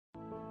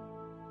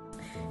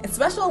And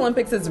Special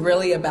Olympics is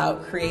really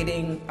about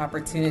creating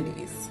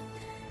opportunities.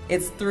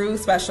 It's through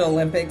Special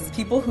Olympics,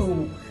 people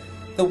who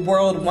the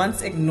world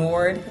once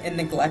ignored and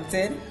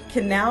neglected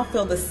can now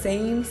feel the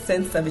same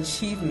sense of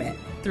achievement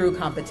through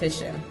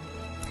competition.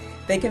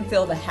 They can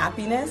feel the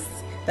happiness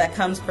that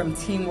comes from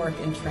teamwork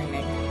and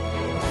training.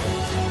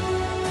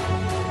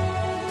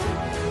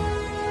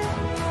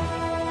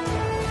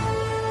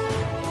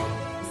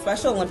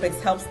 Special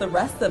Olympics helps the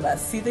rest of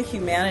us see the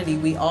humanity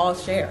we all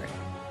share.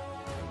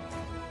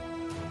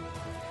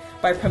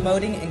 By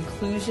promoting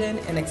inclusion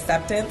and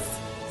acceptance,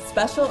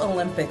 Special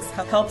Olympics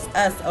helps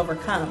us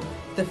overcome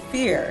the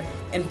fear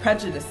and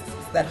prejudices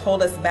that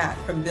hold us back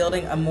from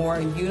building a more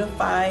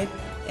unified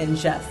and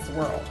just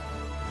world.